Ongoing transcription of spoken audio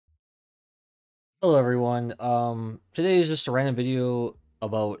Hello everyone. Today is just a random video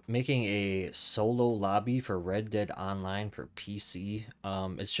about making a solo lobby for Red Dead Online for PC.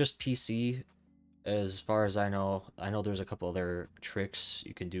 It's just PC as far as I know. I know there's a couple other tricks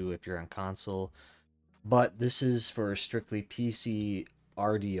you can do if you're on console, but this is for strictly PC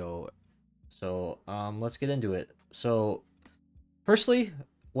RDO. So, let's get into it. So, firstly,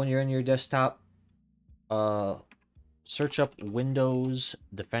 when you're in your desktop, uh, search up Windows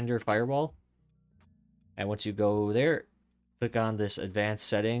Defender Firewall. And once you go there, click on this advanced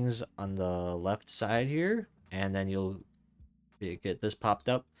settings on the left side here, and then you'll get this popped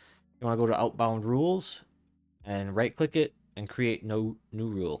up. You want to go to Outbound rules and right click it and create no new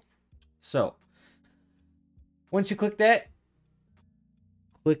rule. So once you click that,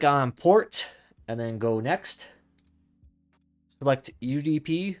 click on port and then go next. Select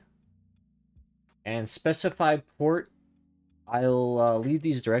UDP and specify port. I'll leave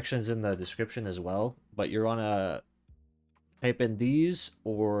these directions in the description as well, but you're on a type in these,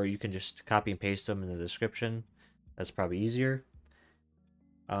 or you can just copy and paste them in the description. That's probably easier.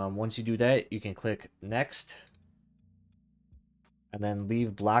 Once you do that, you can click next and then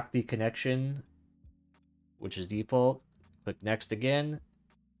leave block the connection, which is default. Click next again,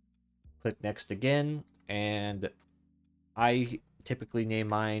 click next again, and I typically name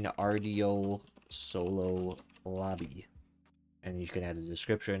mine RDO Solo Lobby, and you can add a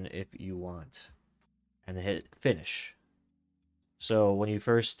description if you want, and then hit finish. So when you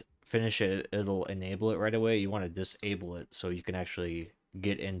first finish it, it'll enable it right away. You want to disable it so you can actually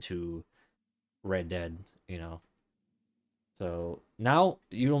get into Red Dead, you know. So now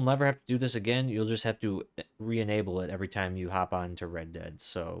you'll never have to do this again. You'll just have to re-enable it every time you hop on to Red Dead.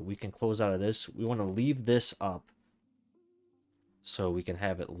 So we can close out of this. We want to leave this up so we can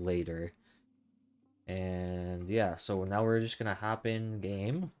have it later. And yeah, so now we're just gonna hop in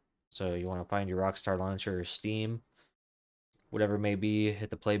game. So you want to find your Rockstar launcher or Steam, whatever it may be, hit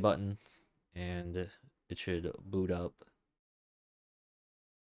the play button, and it should boot up.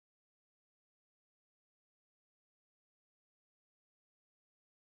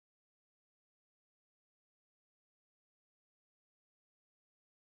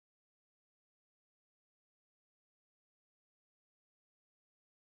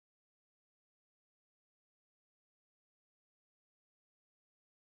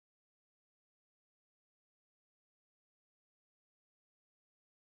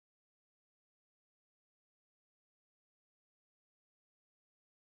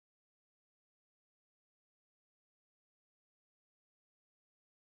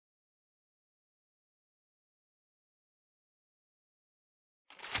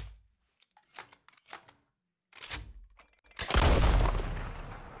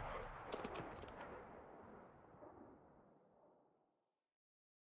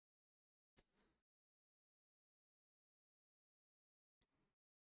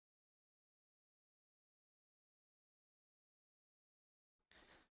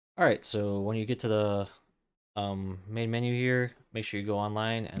 All right, so when you get to the main menu here, make sure you go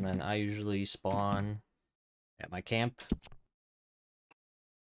online, and then I usually spawn at my camp.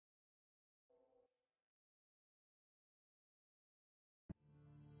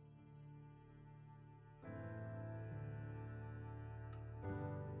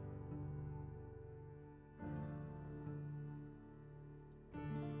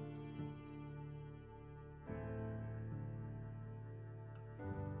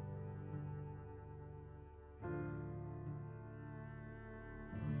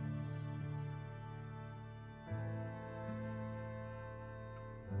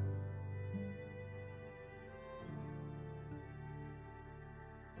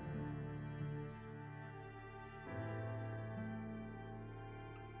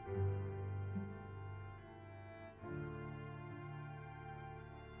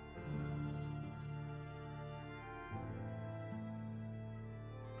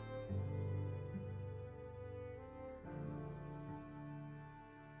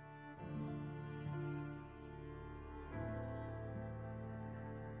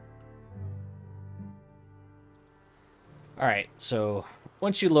 All right, so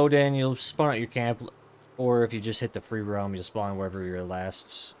once you load in, you'll spawn at your camp, or if you just hit the free roam, you'll spawn wherever your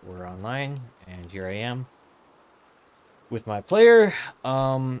lasts were online. And here I am with my player.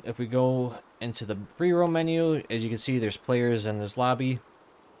 If we go into the free roam menu, as you can see, there's players in this lobby.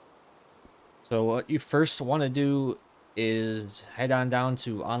 So what you first want to do is head on down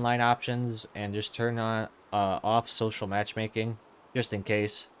to online options and just turn on off social matchmaking, just in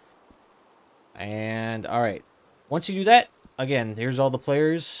case. And all right, once you do that, again, here's all the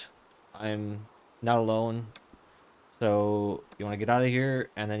players. I'm not alone. So you want to get out of here,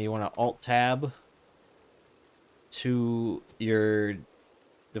 and then you want to Alt Tab to your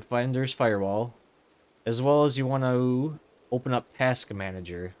Defender's Firewall, as well as you want to open up Task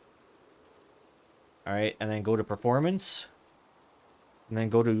Manager. Alright, and then go to Performance, and then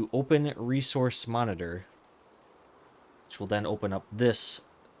go to Open Resource Monitor, which will then open up this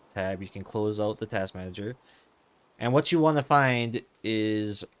tab. You can close out the Task Manager. And what you want to find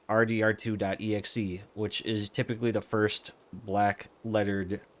is rdr2.exe, which is typically the first black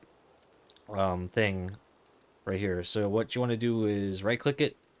lettered thing right here. So what you want to do is right click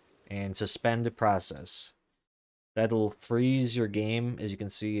it and suspend the process. That'll freeze your game. As you can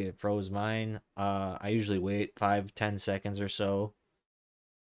see, it froze mine. I usually wait 5-10 seconds or so.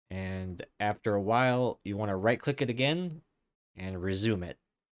 And after a while, you want to right click it again and resume it.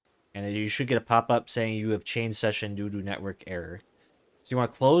 And you should get a pop-up saying you have changed session due to network error. So you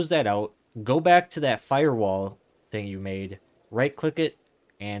want to close that out, go back to that firewall thing you made, right-click it,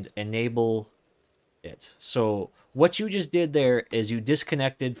 and enable it. So what you just did there is you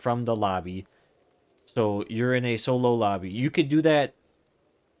disconnected from the lobby. So you're in a solo lobby. You could do that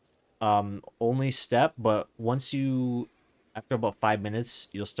only step, but once you, after about 5 minutes,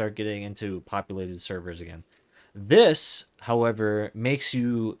 you'll start getting into populated servers again. This, however, makes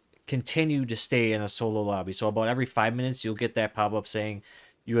you continue to stay in a solo lobby. So about every 5 minutes, you'll get that pop-up saying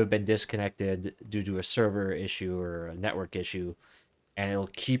you have been disconnected due to a server issue or a network issue, and it'll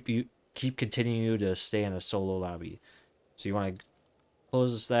keep continuing you to stay in a solo lobby. So you want to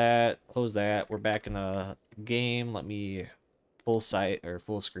close that. We're back in a game. Let me full screen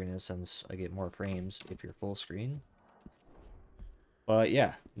it since I get more frames if you're full screen. But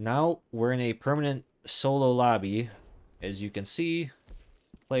yeah, now we're in a permanent solo lobby. As you can see,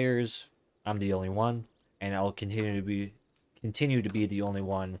 players, I'm the only one, and I'll continue to be the only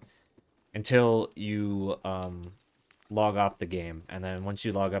one until you log off the game. And then once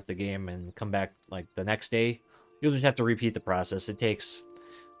you log off the game and come back like the next day, you'll just have to repeat the process. It takes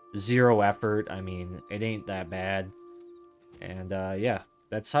 0 effort. I mean, it ain't that bad. And yeah,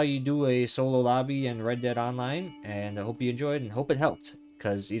 that's how you do a solo lobby in Red Dead Online, and I hope you enjoyed and hope it helped,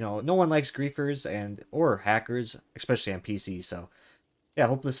 because, you know, no one likes griefers or hackers, especially on PC. So yeah, I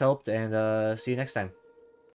hope this helped, and see you next time.